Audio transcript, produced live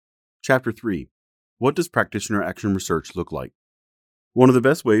Chapter 3. What does practitioner action research look like? One of the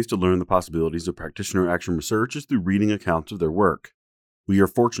best ways to learn the possibilities of practitioner action research is through reading accounts of their work. We are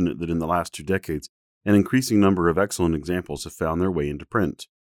fortunate that in the last 2 decades, an increasing number of excellent examples have found their way into print.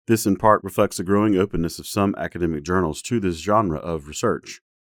 This in part reflects the growing openness of some academic journals to this genre of research,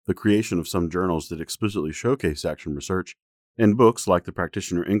 the creation of some journals that explicitly showcase action research, and books like the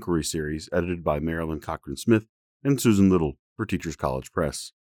Practitioner Inquiry series edited by Marilyn Cochran Smith and Susan Little for Teachers College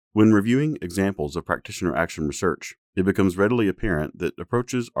Press. When reviewing examples of practitioner action research, it becomes readily apparent that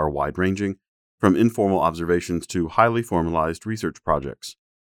approaches are wide-ranging, from informal observations to highly formalized research projects.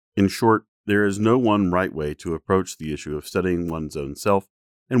 In short, there is no one right way to approach the issue of studying one's own self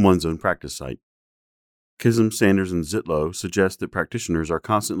and one's own practice site. Chisholm, Sanders, and Zitlow suggest that practitioners are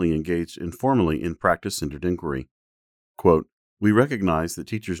constantly engaged informally in practice-centered inquiry. Quote, "We recognize that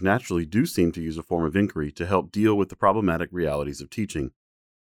teachers naturally do seem to use a form of inquiry to help deal with the problematic realities of teaching.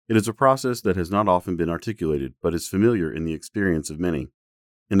 It is a process that has not often been articulated, but is familiar in the experience of many.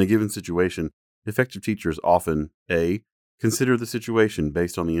 In a given situation, effective teachers often a. Consider the situation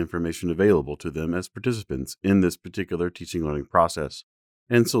based on the information available to them as participants in this particular teaching-learning process,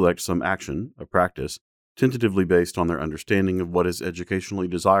 and select some action, a practice, tentatively based on their understanding of what is educationally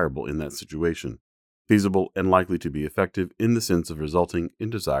desirable in that situation, feasible and likely to be effective in the sense of resulting in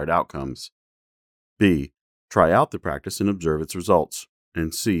desired outcomes. B. Try out the practice and observe its results.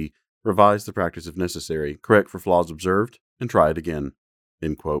 And C. Revise the practice if necessary, correct for flaws observed, and try it again."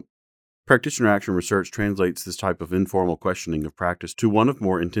 End quote. Practitioner action research translates this type of informal questioning of practice to one of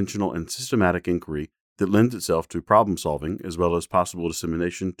more intentional and systematic inquiry that lends itself to problem solving as well as possible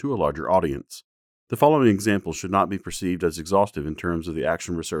dissemination to a larger audience. The following examples should not be perceived as exhaustive in terms of the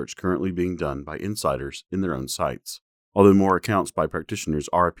action research currently being done by insiders in their own sites. Although more accounts by practitioners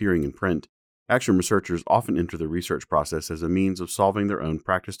are appearing in print, action researchers often enter the research process as a means of solving their own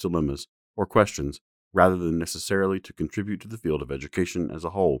practice dilemmas or questions rather than necessarily to contribute to the field of education as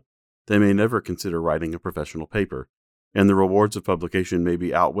a whole. They may never consider writing a professional paper, and the rewards of publication may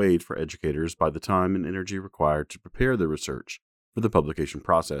be outweighed for educators by the time and energy required to prepare the research for the publication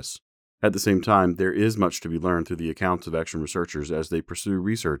process. At the same time, there is much to be learned through the accounts of action researchers as they pursue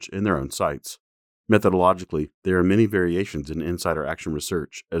research in their own sites. Methodologically, there are many variations in insider action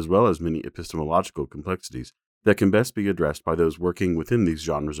research, as well as many epistemological complexities that can best be addressed by those working within these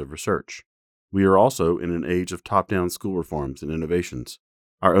genres of research. We are also in an age of top-down school reforms and innovations.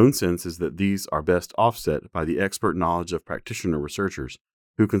 Our own sense is that these are best offset by the expert knowledge of practitioner researchers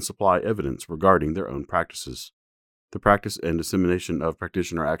who can supply evidence regarding their own practices. The practice and dissemination of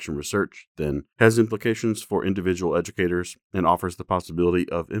practitioner action research, then, has implications for individual educators and offers the possibility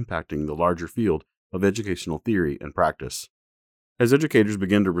of impacting the larger field of educational theory and practice. As educators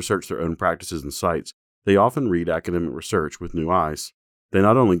begin to research their own practices and sites, they often read academic research with new eyes. They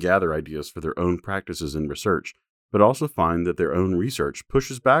not only gather ideas for their own practices and research, but also find that their own research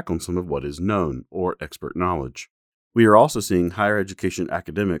pushes back on some of what is known or expert knowledge. We are also seeing higher education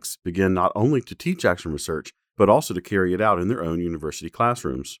academics begin not only to teach action research, but also to carry it out in their own university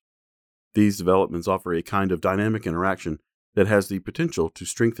classrooms. These developments offer a kind of dynamic interaction that has the potential to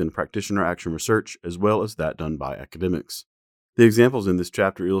strengthen practitioner action research as well as that done by academics. The examples in this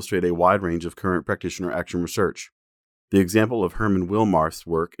chapter illustrate a wide range of current practitioner action research. The example of Herman Wilmarth's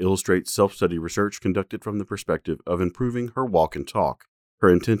work illustrates self-study research conducted from the perspective of improving her walk and talk, her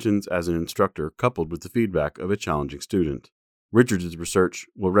intentions as an instructor coupled with the feedback of a challenging student. Richards' research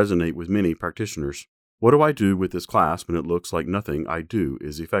will resonate with many practitioners. What do I do with this class when it looks like nothing I do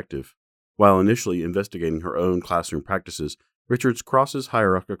is effective? While initially investigating her own classroom practices, Richards crosses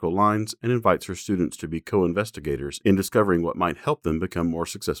hierarchical lines and invites her students to be co-investigators in discovering what might help them become more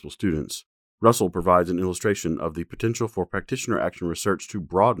successful students. Russell provides an illustration of the potential for practitioner action research to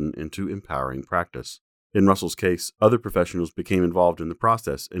broaden into empowering practice. In Russell's case, other professionals became involved in the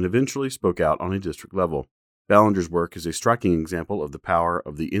process and eventually spoke out on a district level. Ballinger's work is a striking example of the power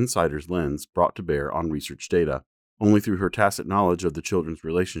of the insider's lens brought to bear on research data. Only through her tacit knowledge of the children's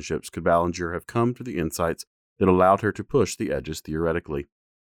relationships could Ballinger have come to the insights that allowed her to push the edges theoretically.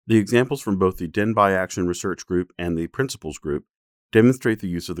 The examples from both the Denby Action Research Group and the Principles Group demonstrate the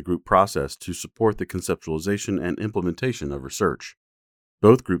use of the group process to support the conceptualization and implementation of research.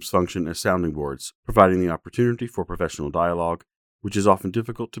 Both groups function as sounding boards, providing the opportunity for professional dialogue, which is often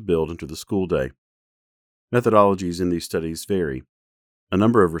difficult to build into the school day. Methodologies in these studies vary. A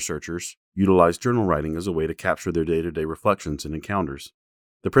number of researchers utilize journal writing as a way to capture their day-to-day reflections and encounters.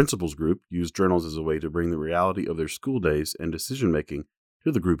 The Principles Group used journals as a way to bring the reality of their school days and decision-making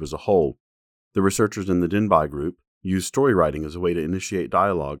to the group as a whole. The researchers in the Denby Group used story writing as a way to initiate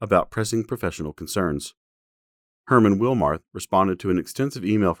dialogue about pressing professional concerns. Herman Wilmarth responded to an extensive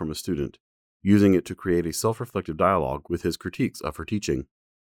email from a student, using it to create a self-reflective dialogue with his critiques of her teaching.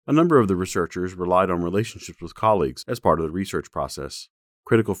 A number of the researchers relied on relationships with colleagues as part of the research process,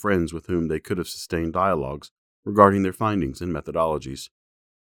 critical friends with whom they could have sustained dialogues regarding their findings and methodologies.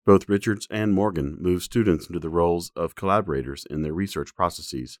 Both Richards and Morgan moved students into the roles of collaborators in their research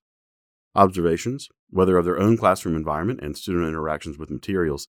processes. Observations, whether of their own classroom environment and student interactions with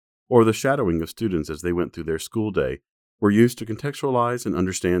materials, or the shadowing of students as they went through their school day, were used to contextualize and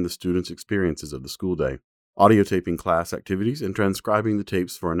understand the students' experiences of the school day. Audiotaping class activities and transcribing the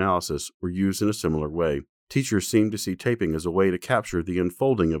tapes for analysis were used in a similar way. Teachers seemed to see taping as a way to capture the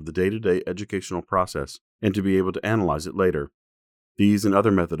unfolding of the day-to-day educational process and to be able to analyze it later. These and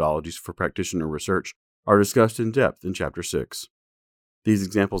other methodologies for practitioner research are discussed in depth in Chapter 6. These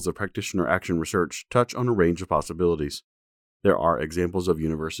examples of practitioner action research touch on a range of possibilities. There are examples of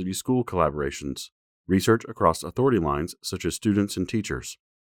university-school collaborations, research across authority lines such as students and teachers,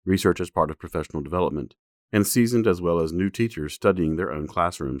 research as part of professional development, and seasoned as well as new teachers studying their own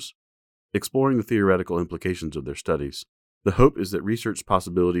classrooms, exploring the theoretical implications of their studies. The hope is that research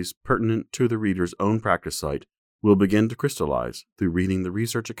possibilities pertinent to the reader's own practice site will begin to crystallize through reading the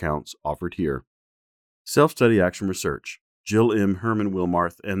research accounts offered here. Self-study action research, Jill M. Herman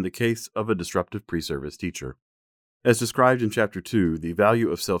Wilmarth and the case of a disruptive pre-service teacher. As described in Chapter 2, the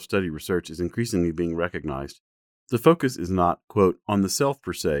value of self-study research is increasingly being recognized. The focus is not, quote, on the self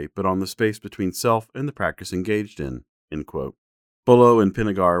per se, but on the space between self and the practice engaged in, end quote. Bullough and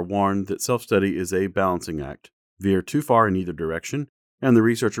Pinegar warned that self-study is a balancing act. Veer too far in either direction, and the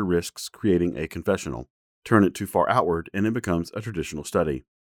researcher risks creating a confessional. Turn it too far outward, and it becomes a traditional study.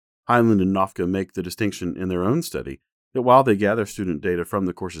 Highland and Nofke make the distinction in their own study that while they gather student data from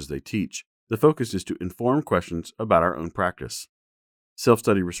the courses they teach, the focus is to inform questions about our own practice.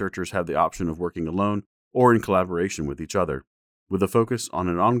 Self-study researchers have the option of working alone or in collaboration with each other, with a focus on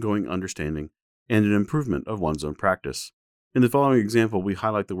an ongoing understanding and an improvement of one's own practice. In the following example, we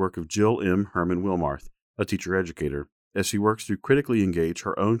highlight the work of Jill M. Herman Wilmarth, a teacher-educator, as she works to critically engage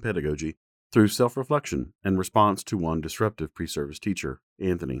her own pedagogy through self-reflection and response to one disruptive pre-service teacher,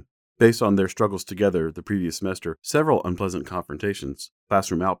 Anthony. Based on their struggles together the previous semester, several unpleasant confrontations,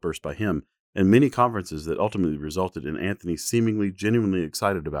 classroom outbursts by him, and many conferences that ultimately resulted in Anthony seemingly genuinely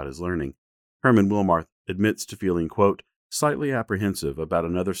excited about his learning, Herman Wilmarth admits to feeling, quote, slightly apprehensive about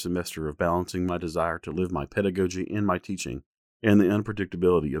another semester of balancing my desire to live my pedagogy and my teaching, and the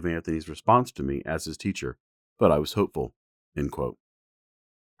unpredictability of Anthony's response to me as his teacher, but I was hopeful, end quote.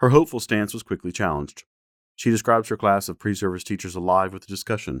 Her hopeful stance was quickly challenged. She describes her class of pre-service teachers alive with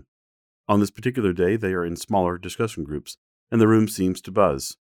discussion. On this particular day, they are in smaller discussion groups, and the room seems to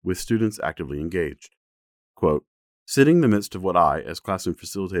buzz, with students actively engaged. Quote, sitting in the midst of what I, as classroom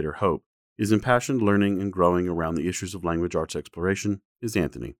facilitator, hope is impassioned learning and growing around the issues of language arts exploration is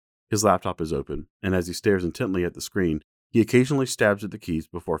Anthony. His laptop is open, and as he stares intently at the screen, he occasionally stabs at the keys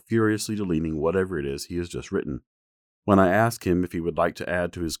before furiously deleting whatever it is he has just written. When I ask him if he would like to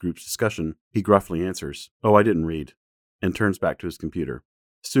add to his group's discussion, he gruffly answers, "Oh, I didn't read," and turns back to his computer.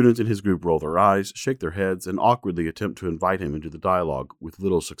 Students in his group roll their eyes, shake their heads, and awkwardly attempt to invite him into the dialogue, with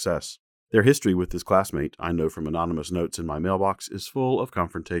little success. Their history with this classmate, I know from anonymous notes in my mailbox, is full of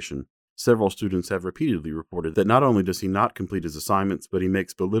confrontation. Several students have repeatedly reported that not only does he not complete his assignments, but he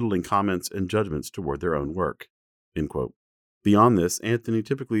makes belittling comments and judgments toward their own work. End quote. Beyond this, Anthony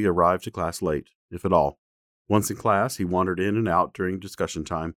typically arrived to class late, if at all. Once in class, he wandered in and out during discussion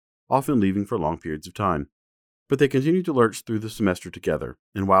time, often leaving for long periods of time. But they continued to lurch through the semester together,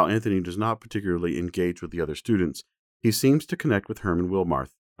 and while Anthony does not particularly engage with the other students, he seems to connect with Herman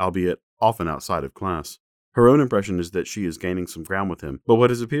Wilmarth, albeit often outside of class. Her own impression is that she is gaining some ground with him, but what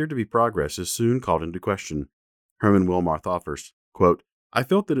has appeared to be progress is soon called into question. Herman Wilmarth offers, quote, I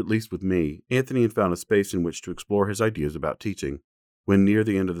felt that at least with me, Anthony had found a space in which to explore his ideas about teaching. When near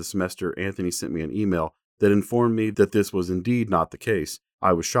the end of the semester, Anthony sent me an email that informed me that this was indeed not the case.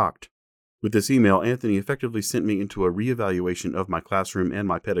 I was shocked. With this email, Anthony effectively sent me into a reevaluation of my classroom and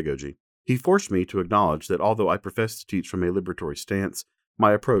my pedagogy. He forced me to acknowledge that although I profess to teach from a liberatory stance,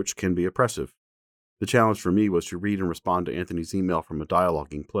 my approach can be oppressive. The challenge for me was to read and respond to Anthony's email from a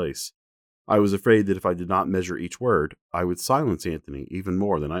dialoguing place. I was afraid that if I did not measure each word, I would silence Anthony even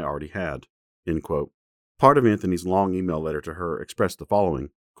more than I already had. End quote. Part of Anthony's long email letter to her expressed the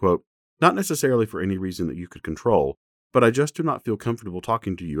following, quote, not necessarily for any reason that you could control, but I just do not feel comfortable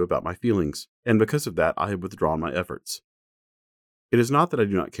talking to you about my feelings, and because of that, I have withdrawn my efforts. It is not that I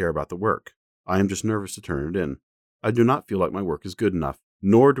do not care about the work. I am just nervous to turn it in. I do not feel like my work is good enough,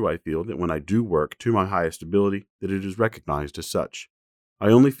 nor do I feel that when I do work to my highest ability, that it is recognized as such.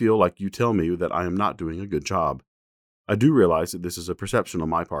 I only feel like you tell me that I am not doing a good job. I do realize that this is a perception on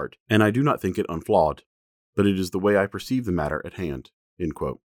my part, and I do not think it unflawed, but it is the way I perceive the matter at hand." End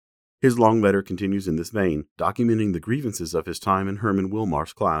quote. His long letter continues in this vein, documenting the grievances of his time in Herman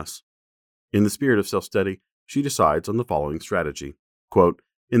Wilmarth's class. In the spirit of self-study, she decides on the following strategy. Quote,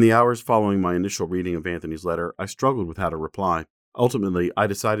 "In the hours following my initial reading of Anthony's letter, I struggled with how to reply. Ultimately, I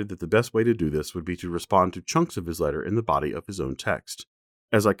decided that the best way to do this would be to respond to chunks of his letter in the body of his own text.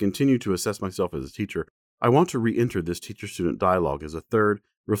 As I continue to assess myself as a teacher, I want to re-enter this teacher-student dialogue as a third,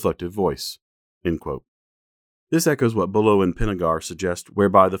 reflective voice." End quote. This echoes what Below and Pennegar suggest,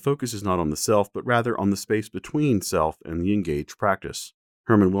 whereby the focus is not on the self, but rather on the space between self and the engaged practice.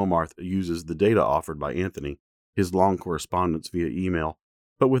 Herman Wilmarth uses the data offered by Anthony, his long correspondence via email,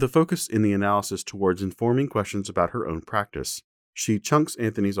 but with a focus in the analysis towards informing questions about her own practice. She chunks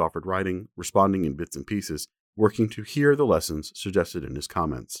Anthony's offered writing, responding in bits and pieces, working to hear the lessons suggested in his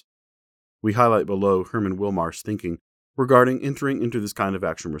comments. We highlight below Herman Wilmarth's thinking regarding entering into this kind of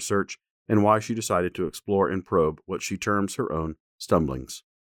action research and why she decided to explore and probe what she terms her own stumblings.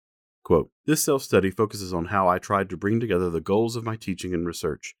 Quote, "This self-study focuses on how I tried to bring together the goals of my teaching and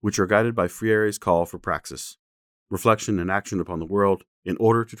research, which are guided by Freire's call for praxis, reflection and action upon the world in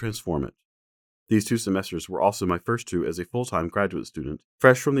order to transform it. These 2 semesters were also my first 2 as a full-time graduate student,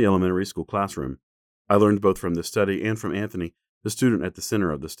 fresh from the elementary school classroom. I learned both from this study and from Anthony, the student at the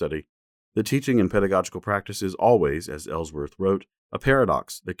center of the study, that teaching and pedagogical practice is always, as Ellsworth wrote, a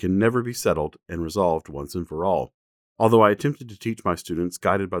paradox that can never be settled and resolved once and for all. Although I attempted to teach my students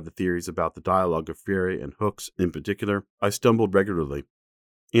guided by the theories about the dialogue of Freire and Hooks in particular, I stumbled regularly.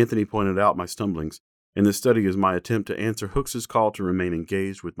 Anthony pointed out my stumblings, and this study is my attempt to answer Hooks's call to remain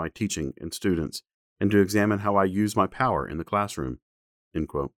engaged with my teaching and students, and to examine how I use my power in the classroom." End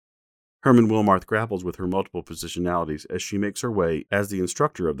quote. Herman Wilmarth grapples with her multiple positionalities as she makes her way as the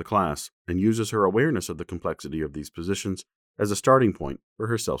instructor of the class, and uses her awareness of the complexity of these positions as a starting point for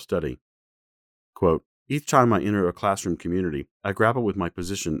her self-study. Quote, "Each time I enter a classroom community, I grapple with my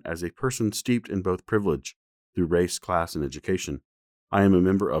position as a person steeped in both privilege, through race, class, and education. I am a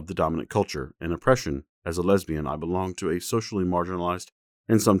member of the dominant culture and oppression. As a lesbian, I belong to a socially marginalized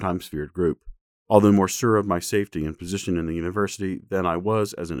and sometimes feared group. Although more sure of my safety and position in the university than I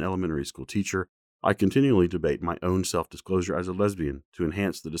was as an elementary school teacher, I continually debate my own self-disclosure as a lesbian to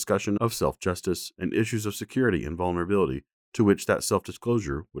enhance the discussion of self-justice and issues of security and vulnerability to which that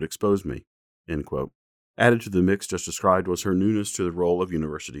self-disclosure would expose me." End quote. Added to the mix just described was her newness to the role of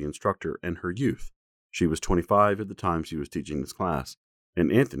university instructor and her youth. She was 25 at the time she was teaching this class,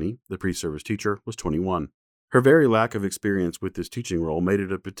 and Anthony, the pre-service teacher, was 21. Her very lack of experience with this teaching role made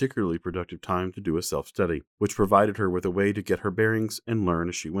it a particularly productive time to do a self-study, which provided her with a way to get her bearings and learn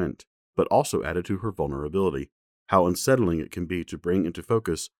as she went, but also added to her vulnerability, how unsettling it can be to bring into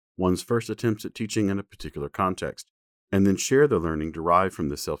focus one's first attempts at teaching in a particular context, and then share the learning derived from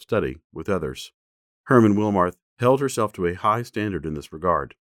this self-study with others. Herman Wilmarth held herself to a high standard in this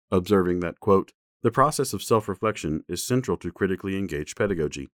regard, observing that, quote, "The process of self-reflection is central to critically engaged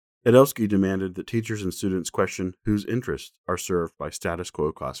pedagogy. Edelsky demanded that teachers and students question whose interests are served by status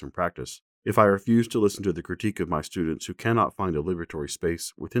quo classroom practice. If I refuse to listen to the critique of my students who cannot find a liberatory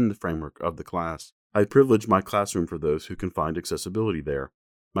space within the framework of the class, I privilege my classroom for those who can find accessibility there.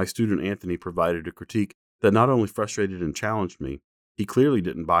 My student Anthony provided a critique that not only frustrated and challenged me, he clearly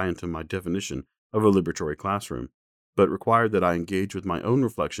didn't buy into my definition of a liberatory classroom, but required that I engage with my own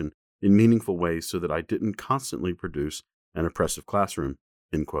reflection in meaningful ways so that I didn't constantly produce an oppressive classroom."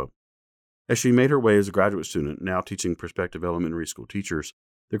 End quote. As she made her way as a graduate student, now teaching prospective elementary school teachers,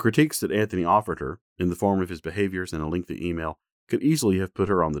 the critiques that Anthony offered her, in the form of his behaviors and a lengthy email, could easily have put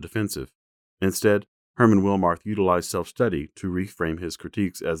her on the defensive. Instead, Herman Wilmarth utilized self-study to reframe his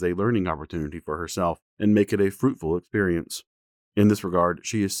critiques as a learning opportunity for herself and make it a fruitful experience. In this regard,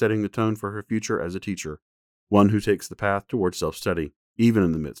 she is setting the tone for her future as a teacher, one who takes the path towards self-study, even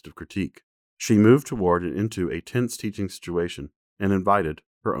in the midst of critique. She moved toward and into a tense teaching situation and invited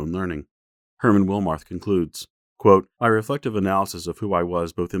her own learning. Herman Wilmarth concludes, quote, "My reflective analysis of who I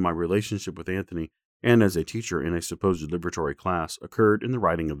was both in my relationship with Anthony and as a teacher in a supposed liberatory class occurred in the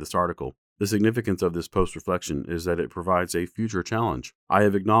writing of this article. The significance of this post-reflection is that it provides a future challenge. I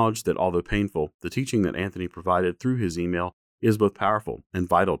have acknowledged that although painful, the teaching that Anthony provided through his email is both powerful and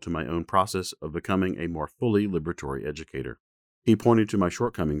vital to my own process of becoming a more fully liberatory educator. He pointed to my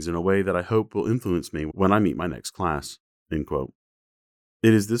shortcomings in a way that I hope will influence me when I meet my next class." End quote.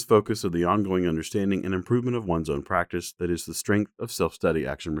 It is this focus of the ongoing understanding and improvement of one's own practice that is the strength of self-study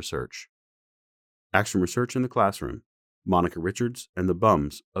action research. Action research in the classroom, Monica Richards and the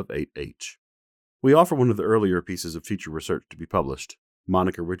Bums of 8H. We offer one of the earlier pieces of teacher research to be published,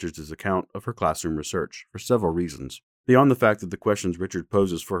 Monica Richards' account of her classroom research, for several reasons. Beyond the fact that the questions Richard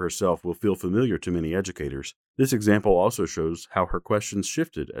poses for herself will feel familiar to many educators, this example also shows how her questions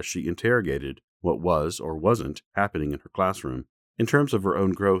shifted as she interrogated what was or wasn't happening in her classroom. In terms of her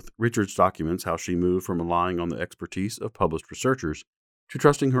own growth, Richards documents how she moved from relying on the expertise of published researchers to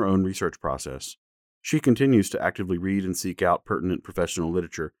trusting her own research process. She continues to actively read and seek out pertinent professional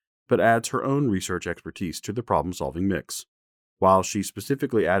literature, but adds her own research expertise to the problem-solving mix. While she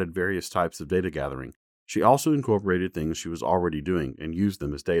specifically added various types of data gathering, she also incorporated things she was already doing and used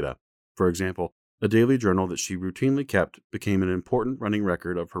them as data. For example, a daily journal that she routinely kept became an important running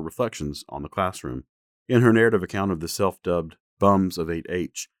record of her reflections on the classroom. In her narrative account of the self-dubbed Bums of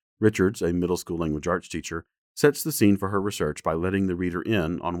 8H, Richards, a middle school language arts teacher, sets the scene for her research by letting the reader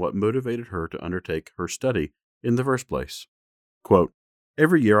in on what motivated her to undertake her study in the first place. Quote,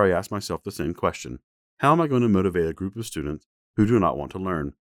 "Every year I ask myself the same question. How am I going to motivate a group of students who do not want to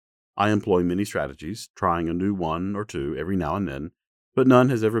learn? I employ many strategies, trying a new one or two every now and then, but none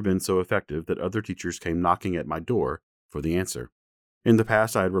has ever been so effective that other teachers came knocking at my door for the answer. In the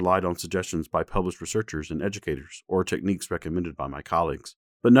past, I had relied on suggestions by published researchers and educators or techniques recommended by my colleagues,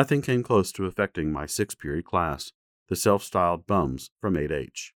 but nothing came close to affecting my 6th-period class, the self-styled bums from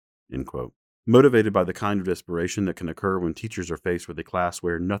 8H." End quote. Motivated by the kind of desperation that can occur when teachers are faced with a class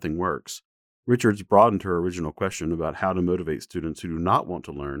where nothing works, Richards broadened her original question about how to motivate students who do not want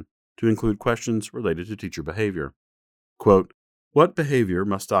to learn to include questions related to teacher behavior. Quote, "What behavior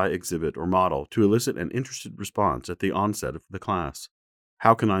must I exhibit or model to elicit an interested response at the onset of the class?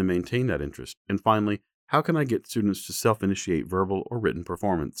 How can I maintain that interest? And finally, how can I get students to self-initiate verbal or written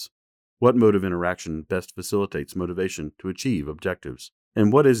performance? What mode of interaction best facilitates motivation to achieve objectives?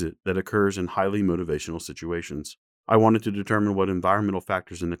 And what is it that occurs in highly motivational situations? I wanted to determine what environmental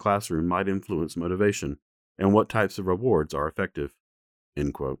factors in the classroom might influence motivation, and what types of rewards are effective."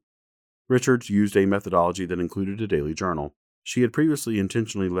 End quote. Richards used a methodology that included a daily journal. She had previously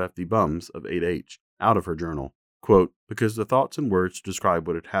intentionally left the bums of 8H out of her journal, quote, "because the thoughts and words to describe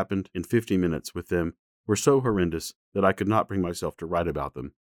what had happened in 50 minutes with them were so horrendous that I could not bring myself to write about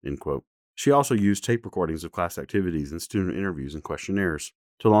them." End quote. She also used tape recordings of class activities and student interviews and questionnaires.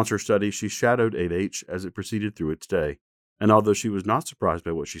 To launch her study, she shadowed 8H as it proceeded through its day, and although she was not surprised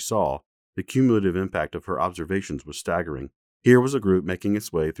by what she saw, the cumulative impact of her observations was staggering. Here was a group making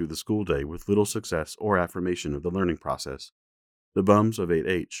its way through the school day with little success or affirmation of the learning process. The bums of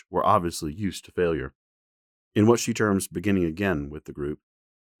 8H were obviously used to failure. In what she terms beginning again with the group,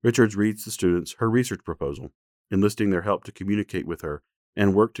 Richards reads the students her research proposal, enlisting their help to communicate with her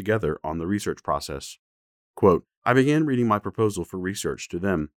and work together on the research process. Quote, "I began reading my proposal for research to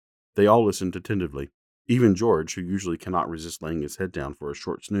them. They all listened attentively. Even George, who usually cannot resist laying his head down for a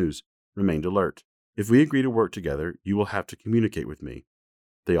short snooze, remained alert. If we agree to work together, you will have to communicate with me."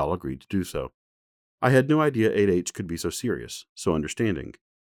 They all agreed to do so. I had no idea 8H could be so serious, so understanding.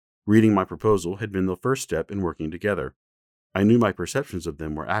 Reading my proposal had been the first step in working together. I knew my perceptions of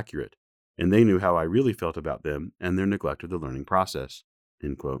them were accurate, and they knew how I really felt about them and their neglect of the learning process.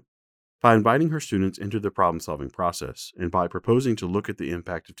 End quote. By inviting her students into the problem-solving process, and by proposing to look at the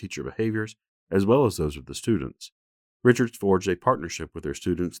impact of teacher behaviors as well as those of the students, Richards forged a partnership with her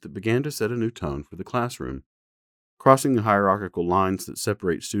students that began to set a new tone for the classroom. Crossing the hierarchical lines that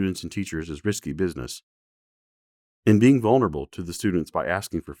separate students and teachers is risky business. In being vulnerable to the students by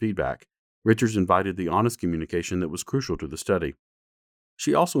asking for feedback, Richards invited the honest communication that was crucial to the study.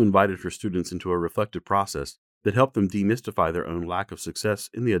 She also invited her students into a reflective process that helped them demystify their own lack of success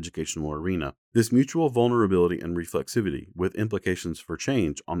in the educational arena. This mutual vulnerability and reflexivity, with implications for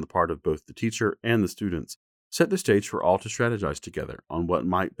change on the part of both the teacher and the students, set the stage for all to strategize together on what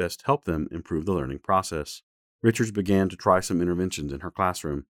might best help them improve the learning process. Richards began to try some interventions in her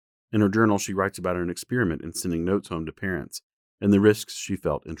classroom. In her journal, she writes about an experiment in sending notes home to parents and the risks she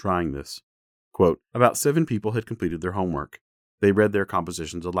felt in trying this. Quote, "About 7 people had completed their homework. They read their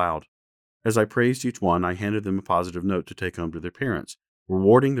compositions aloud. As I praised each one, I handed them a positive note to take home to their parents,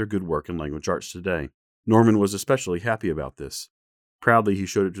 rewarding their good work in language arts today. Norman was especially happy about this. Proudly, he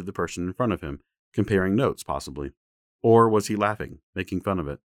showed it to the person in front of him, comparing notes, possibly. Or was he laughing, making fun of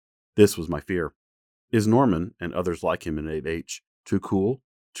it? This was my fear. Is Norman, and others like him in 8H, too cool,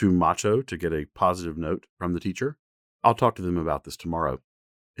 too macho to get a positive note from the teacher? I'll talk to them about this tomorrow."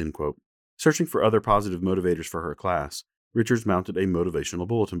 End quote. Searching for other positive motivators for her class, Richards mounted a motivational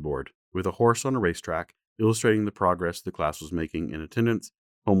bulletin board with a horse on a racetrack illustrating the progress the class was making in attendance,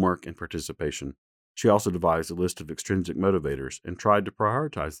 homework, and participation. She also devised a list of extrinsic motivators and tried to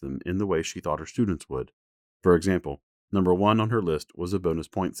prioritize them in the way she thought her students would. For example, number 1 on her list was a bonus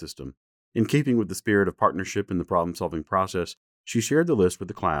point system. In keeping with the spirit of partnership in the problem-solving process, she shared the list with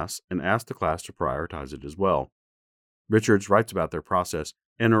the class and asked the class to prioritize it as well. Richards writes about their process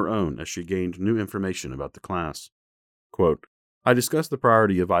and her own as she gained new information about the class. Quote, I discussed the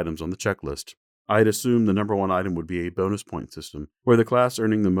priority of items on the checklist. I had assumed the number one item would be a bonus point system, where the class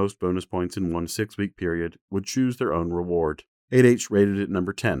earning the most bonus points in one 6-week period would choose their own reward. 8H rated it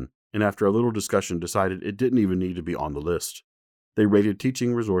number 10, and after a little discussion decided it didn't even need to be on the list. They rated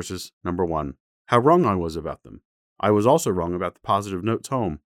teaching resources number 1. How wrong I was about them. I was also wrong about the positive notes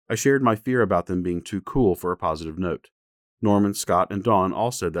home. I shared my fear about them being too cool for a positive note. Norman, Scott, and Dawn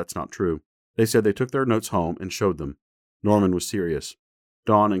all said that's not true. They said they took their notes home and showed them. Norman was serious.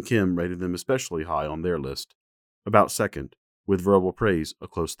 Dawn and Kim rated them especially high on their list, about second, with verbal praise a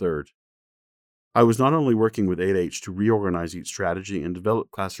close third. I was not only working with 8H to reorganize each strategy and develop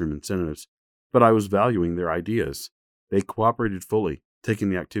classroom incentives, but I was valuing their ideas. They cooperated fully, taking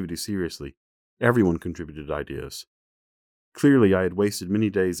the activity seriously. Everyone contributed ideas. Clearly, I had wasted many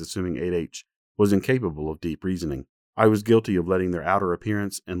days assuming 8H was incapable of deep reasoning. I was guilty of letting their outer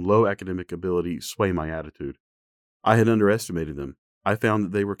appearance and low academic ability sway my attitude. I had underestimated them. I found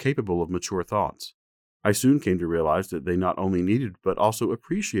that they were capable of mature thoughts. I soon came to realize that they not only needed but also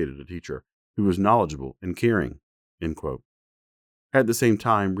appreciated a teacher who was knowledgeable and caring. End quote. At the same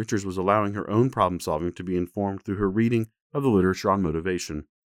time, Richards was allowing her own problem solving to be informed through her reading of the literature on motivation,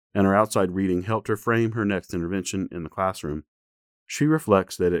 and her outside reading helped her frame her next intervention in the classroom. She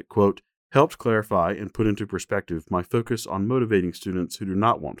reflects that it, quote, helped clarify and put into perspective my focus on motivating students who do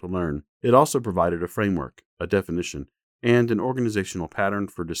not want to learn. It also provided a framework, a definition, and an organizational pattern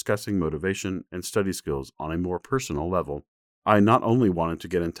for discussing motivation and study skills on a more personal level. I not only wanted to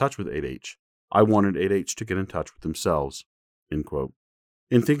get in touch with 8H, I wanted 8H to get in touch with themselves. End quote.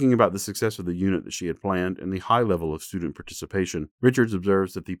 In thinking about the success of the unit that she had planned and the high level of student participation, Richards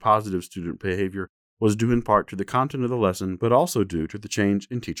observes that the positive student behavior was due in part to the content of the lesson, but also due to the change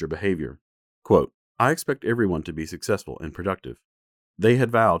in teacher behavior. Quote, I expect everyone to be successful and productive. They had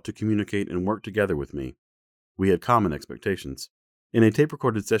vowed to communicate and work together with me. We had common expectations. In a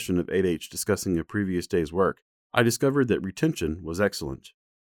tape-recorded session of 8H discussing a previous day's work, I discovered that retention was excellent.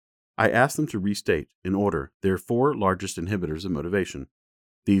 I asked them to restate, in order, their 4 largest inhibitors of motivation.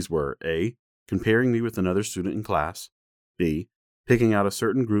 These were A. Comparing me with another student in class. B. Picking out a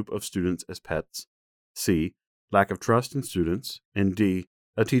certain group of students as pets. C. Lack of trust in students. And D.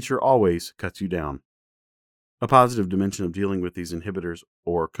 A teacher always cuts you down. A positive dimension of dealing with these inhibitors,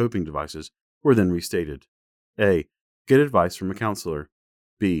 or coping devices, were then restated. A. Get advice from a counselor.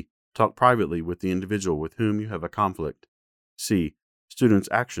 B. Talk privately with the individual with whom you have a conflict. C. Students'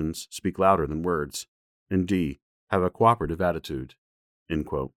 actions speak louder than words. And D. Have a cooperative attitude. End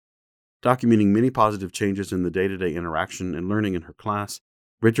quote. Documenting many positive changes in the day-to-day interaction and learning in her class,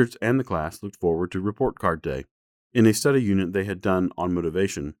 Richards and the class looked forward to report card day. In a study unit they had done on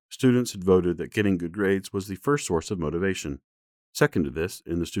motivation, students had voted that getting good grades was the first source of motivation. Second to this,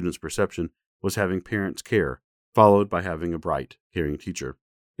 in the students' perception, was having parents care, followed by having a bright, caring teacher.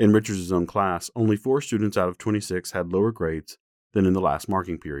 In Richards' own class, only 4 students out of 26 had lower grades than in the last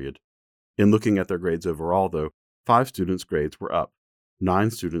marking period. In looking at their grades overall, though, 5 students' grades were up.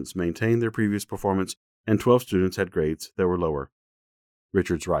 9 students maintained their previous performance, and 12 students had grades that were lower.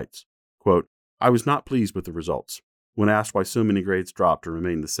 Richards writes, quote, I was not pleased with the results. When asked why so many grades dropped or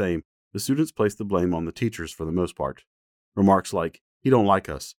remained the same, the students placed the blame on the teachers for the most part. Remarks like, he don't like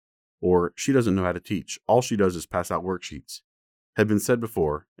us, or she doesn't know how to teach, all she does is pass out worksheets, had been said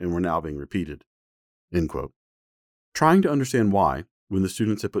before and were now being repeated. End quote. Trying to understand why, when the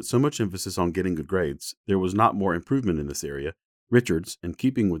students had put so much emphasis on getting good grades, there was not more improvement in this area, Richards, in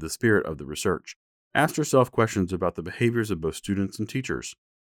keeping with the spirit of the research, asked herself questions about the behaviors of both students and teachers.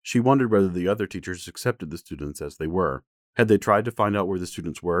 She wondered whether the other teachers accepted the students as they were. Had they tried to find out where the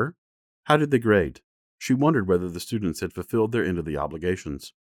students were? How did they grade? She wondered whether the students had fulfilled their end of the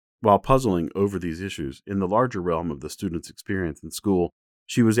obligations. While puzzling over these issues in the larger realm of the student's experience in school,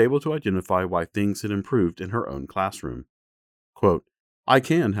 she was able to identify why things had improved in her own classroom. Quote, I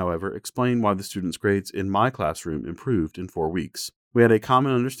can, however, explain why the students' grades in my classroom improved in 4 weeks. We had a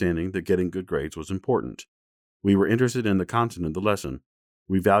common understanding that getting good grades was important. We were interested in the content of the lesson.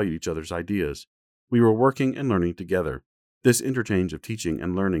 We valued each other's ideas. We were working and learning together. This interchange of teaching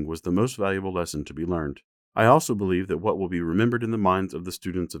and learning was the most valuable lesson to be learned. I also believe that what will be remembered in the minds of the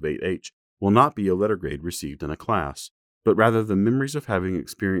students of 8H will not be a letter grade received in a class, but rather the memories of having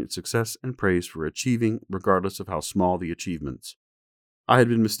experienced success and praise for achieving, regardless of how small the achievements. I had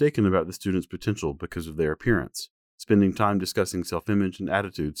been mistaken about the students' potential because of their appearance. Spending time discussing self-image and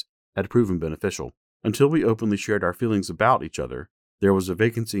attitudes had proven beneficial. Until we openly shared our feelings about each other, there was a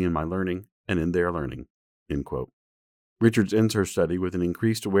vacancy in my learning and in their learning. End quote. Richards ends her study with an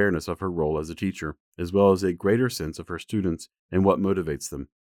increased awareness of her role as a teacher, as well as a greater sense of her students and what motivates them.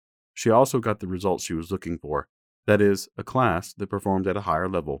 She also got the results she was looking for, that is, a class that performed at a higher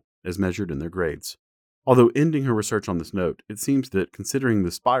level, as measured in their grades. Although ending her research on this note, it seems that, considering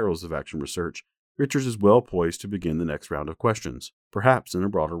the spirals of action research, Richards is well poised to begin the next round of questions, perhaps in a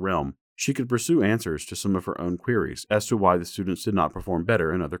broader realm. She could pursue answers to some of her own queries as to why the students did not perform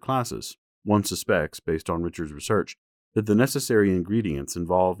better in other classes. One suspects, based on Richards' research, that the necessary ingredients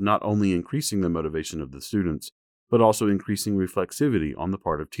involve not only increasing the motivation of the students, but also increasing reflexivity on the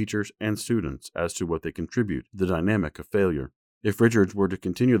part of teachers and students as to what they contribute to the dynamic of failure. If Richards were to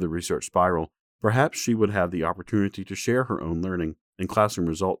continue the research spiral, perhaps she would have the opportunity to share her own learning and classroom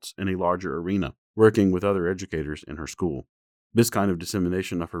results in a larger arena, working with other educators in her school. This kind of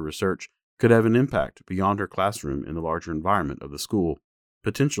dissemination of her research could have an impact beyond her classroom in the larger environment of the school,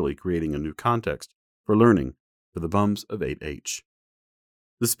 potentially creating a new context for learning for the bums of 8H.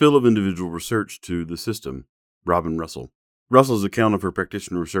 The spill of individual research to the system. Robin Russell. Russell's account of her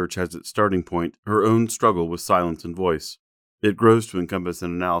practitioner research has its starting point her own struggle with silence and voice. It grows to encompass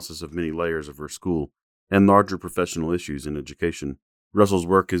an analysis of many layers of her school and larger professional issues in education. Russell's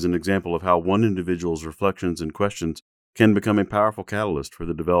work is an example of how one individual's reflections and questions can become a powerful catalyst for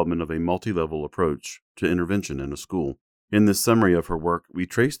the development of a multi-level approach to intervention in a school. In this summary of her work, we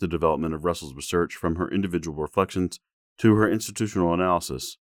trace the development of Russell's research from her individual reflections to her institutional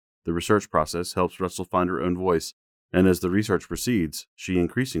analysis. The research process helps Russell find her own voice, and as the research proceeds, she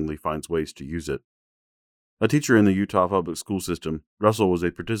increasingly finds ways to use it. A teacher in the Utah public school system, Russell was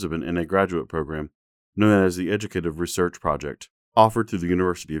a participant in a graduate program known as the Educative Research Project, offered through the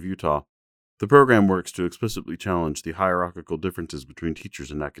University of Utah. The program works to explicitly challenge the hierarchical differences between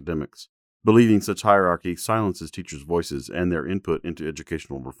teachers and academics. Believing such hierarchy silences teachers' voices and their input into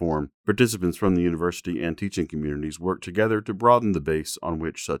educational reform, participants from the university and teaching communities work together to broaden the base on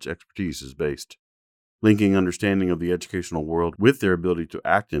which such expertise is based. Linking understanding of the educational world with their ability to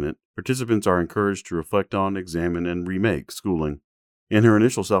act in it, participants are encouraged to reflect on, examine, and remake schooling. In her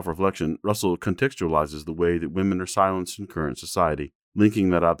initial self-reflection, Russell contextualizes the way that women are silenced in current society,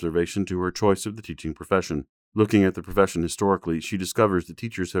 linking that observation to her choice of the teaching profession. Looking at the profession historically, she discovers that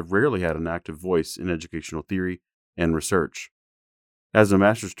teachers have rarely had an active voice in educational theory and research. As a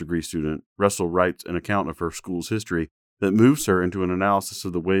master's degree student, Russell writes an account of her school's history that moves her into an analysis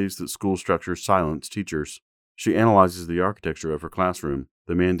of the ways that school structures silence teachers. She analyzes the architecture of her classroom,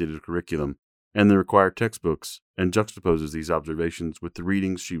 the mandated curriculum, and the required textbooks, and juxtaposes these observations with the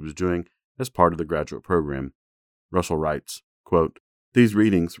readings she was doing as part of the graduate program. Russell writes, quote, "These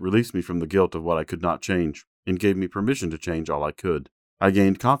readings released me from the guilt of what I could not change, and gave me permission to change all I could. I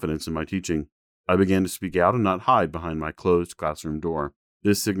gained confidence in my teaching. I began to speak out and not hide behind my closed classroom door.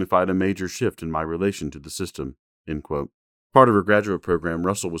 This signified a major shift in my relation to the system." End quote. Part of her graduate program,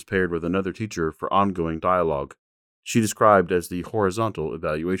 Russell was paired with another teacher for ongoing dialogue. She described as the horizontal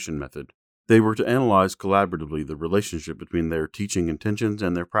evaluation method. They were to analyze collaboratively the relationship between their teaching intentions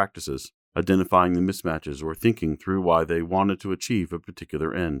and their practices, identifying the mismatches or thinking through why they wanted to achieve a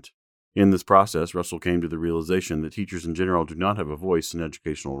particular end. In this process, Russell came to the realization that teachers in general do not have a voice in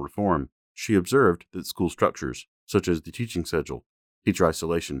educational reform. She observed that school structures, such as the teaching schedule, teacher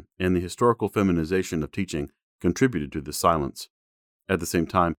isolation, and the historical feminization of teaching, contributed to this silence. At the same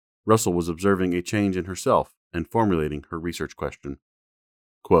time, Russell was observing a change in herself and formulating her research question.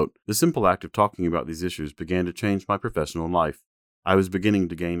 Quote, "The simple act of talking about these issues began to change my professional life. I was beginning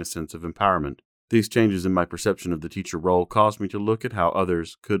to gain a sense of empowerment. These changes in my perception of the teacher role caused me to look at how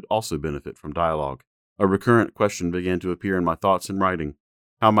others could also benefit from dialogue. A recurrent question began to appear in my thoughts and writing.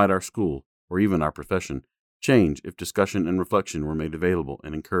 How might our school, or even our profession, change if discussion and reflection were made available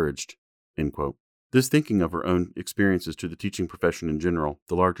and encouraged?" End quote. This thinking of her own experiences to the teaching profession in general,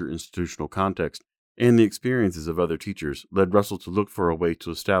 the larger institutional context, and the experiences of other teachers led Russell to look for a way to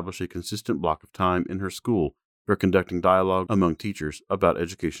establish a consistent block of time in her school for conducting dialogue among teachers about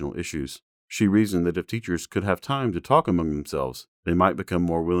educational issues. She reasoned that if teachers could have time to talk among themselves, they might become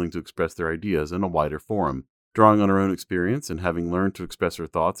more willing to express their ideas in a wider forum. Drawing on her own experience and having learned to express her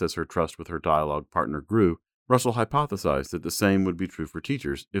thoughts as her trust with her dialogue partner grew, Russell hypothesized that the same would be true for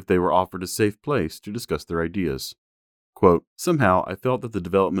teachers if they were offered a safe place to discuss their ideas. Quote, "Somehow, I felt that the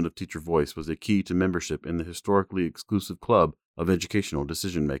development of teacher voice was a key to membership in the historically exclusive club of educational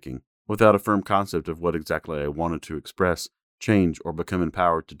decision-making. Without a firm concept of what exactly I wanted to express, change, or become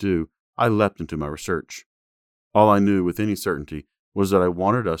empowered to do, I leapt into my research. All I knew with any certainty was that I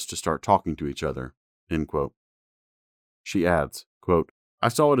wanted us to start talking to each other." End quote. She adds, quote, "I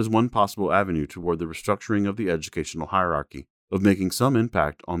saw it as one possible avenue toward the restructuring of the educational hierarchy, of making some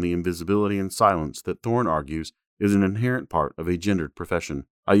impact on the invisibility and silence that Thorne argues is an inherent part of a gendered profession.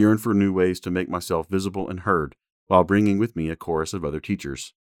 I yearn for new ways to make myself visible and heard while bringing with me a chorus of other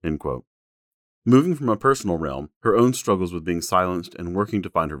teachers." End quote. Moving from a personal realm, her own struggles with being silenced and working to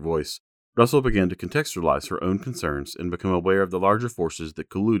find her voice, Russell began to contextualize her own concerns and become aware of the larger forces that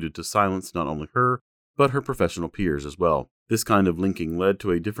colluded to silence not only her, but her professional peers as well. This kind of linking led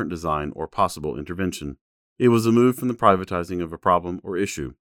to a different design or possible intervention. It was a move from the privatizing of a problem or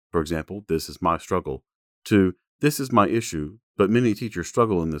issue, for example, "this is my struggle," to "this is my issue, but many teachers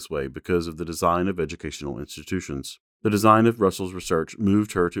struggle in this way because of the design of educational institutions." The design of Russell's research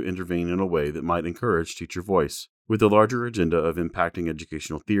moved her to intervene in a way that might encourage teacher voice, with the larger agenda of impacting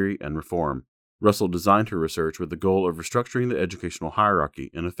educational theory and reform. Russell designed her research with the goal of restructuring the educational hierarchy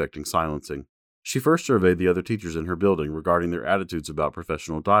and affecting silencing. She first surveyed the other teachers in her building regarding their attitudes about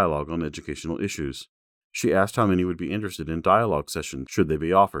professional dialogue on educational issues. She asked how many would be interested in dialogue sessions should they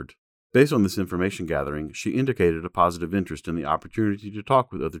be offered. Based on this information gathering, she indicated a positive interest in the opportunity to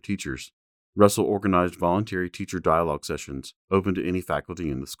talk with other teachers. Russell organized voluntary teacher dialogue sessions, open to any faculty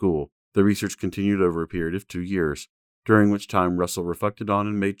in the school. The research continued over a period of 2 years, during which time Russell reflected on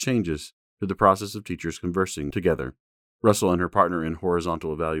and made changes to the process of teachers conversing together. Russell and her partner in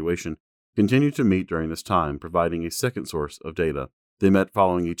horizontal evaluation continued to meet during this time, providing a second source of data. They met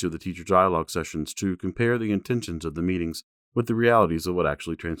following each of the teacher dialogue sessions to compare the intentions of the meetings with the realities of what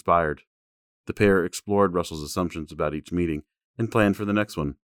actually transpired. The pair explored Russell's assumptions about each meeting and planned for the next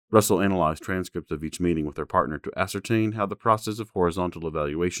one. Russell analyzed transcripts of each meeting with her partner to ascertain how the process of horizontal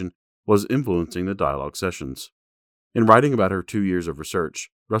evaluation was influencing the dialogue sessions. In writing about her 2 years of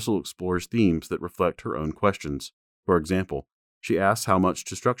research, Russell explores themes that reflect her own questions. For example, she asks how much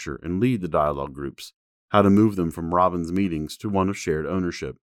to structure and lead the dialogue groups, how to move them from Robin's meetings to one of shared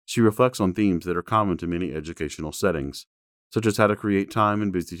ownership. She reflects on themes that are common to many educational settings, such as how to create time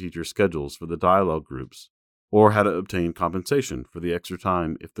in busy teacher schedules for the dialogue groups, or how to obtain compensation for the extra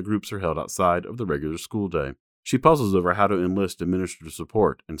time if the groups are held outside of the regular school day. She puzzles over how to enlist administrative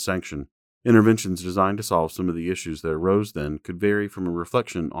support and sanction. Interventions designed to solve some of the issues that arose then could vary from a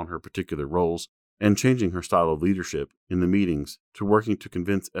reflection on her particular roles and changing her style of leadership in the meetings to working to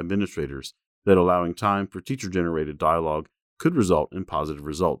convince administrators that allowing time for teacher-generated dialogue could result in positive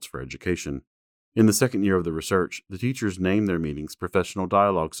results for education. In the second year of the research, the teachers named their meetings professional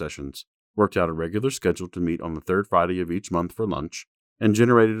dialogue sessions, worked out a regular schedule to meet on the third Friday of each month for lunch, and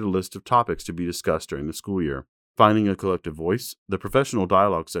generated a list of topics to be discussed during the school year. Finding a collective voice, the professional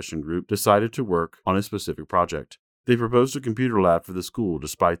dialogue session group decided to work on a specific project. They proposed a computer lab for the school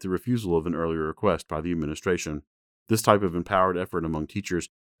despite the refusal of an earlier request by the administration. This type of empowered effort among teachers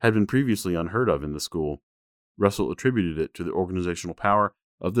had been previously unheard of in the school. Russell attributed it to the organizational power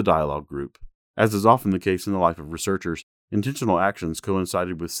of the dialogue group. As is often the case in the life of researchers, intentional actions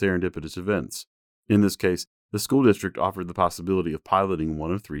coincided with serendipitous events. In this case, the school district offered the possibility of piloting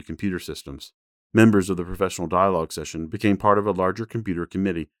one of 3 computer systems. Members of the professional dialogue session became part of a larger computer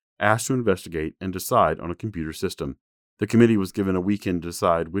committee asked to investigate and decide on a computer system. The committee was given a weekend to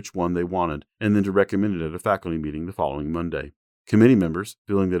decide which one they wanted and then to recommend it at a faculty meeting the following Monday. Committee members,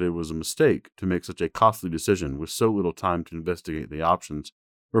 feeling that it was a mistake to make such a costly decision with so little time to investigate the options,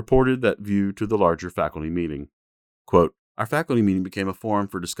 reported that view to the larger faculty meeting. Quote, "Our faculty meeting became a forum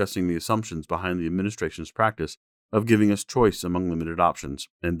for discussing the assumptions behind the administration's practice of giving us choice among limited options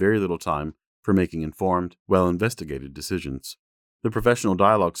and very little time for making informed, well-investigated decisions." The professional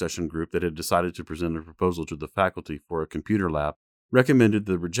dialogue session group that had decided to present a proposal to the faculty for a computer lab recommended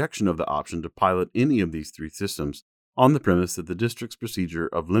the rejection of the option to pilot any of these 3 systems on the premise that the district's procedure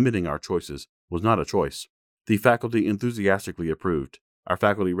of limiting our choices was not a choice. The faculty enthusiastically approved. Our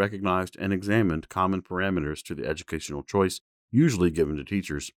faculty recognized and examined common parameters to the educational choice usually given to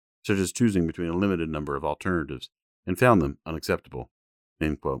teachers, such as choosing between a limited number of alternatives, and found them unacceptable.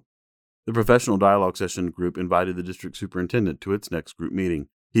 End quote. The professional dialogue session group invited the district superintendent to its next group meeting.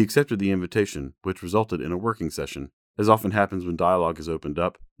 He accepted the invitation, which resulted in a working session. As often happens when dialogue is opened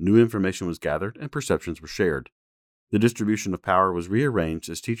up, new information was gathered and perceptions were shared. The distribution of power was rearranged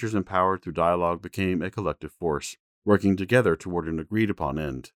as teachers empowered through dialogue became a collective force, working together toward an agreed-upon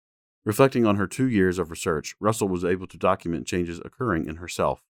end. Reflecting on her 2 years of research, Russell was able to document changes occurring in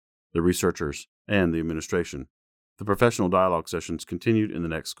herself, the researchers, and the administration. The professional dialogue sessions continued in the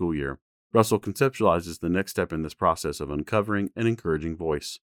next school year. Russell conceptualizes the next step in this process of uncovering and encouraging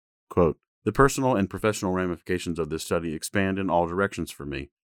voice. Quote, "The personal and professional ramifications of this study expand in all directions for me,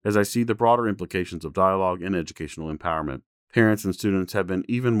 as I see the broader implications of dialogue and educational empowerment. Parents and students have been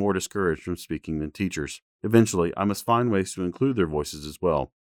even more discouraged from speaking than teachers. Eventually, I must find ways to include their voices as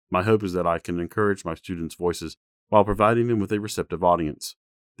well. My hope is that I can encourage my students' voices while providing them with a receptive audience.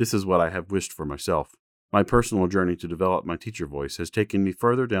 This is what I have wished for myself." My personal journey to develop my teacher voice has taken me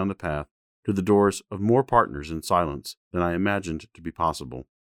further down the path to the doors of more partners in silence than I imagined to be possible."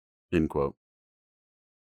 End quote.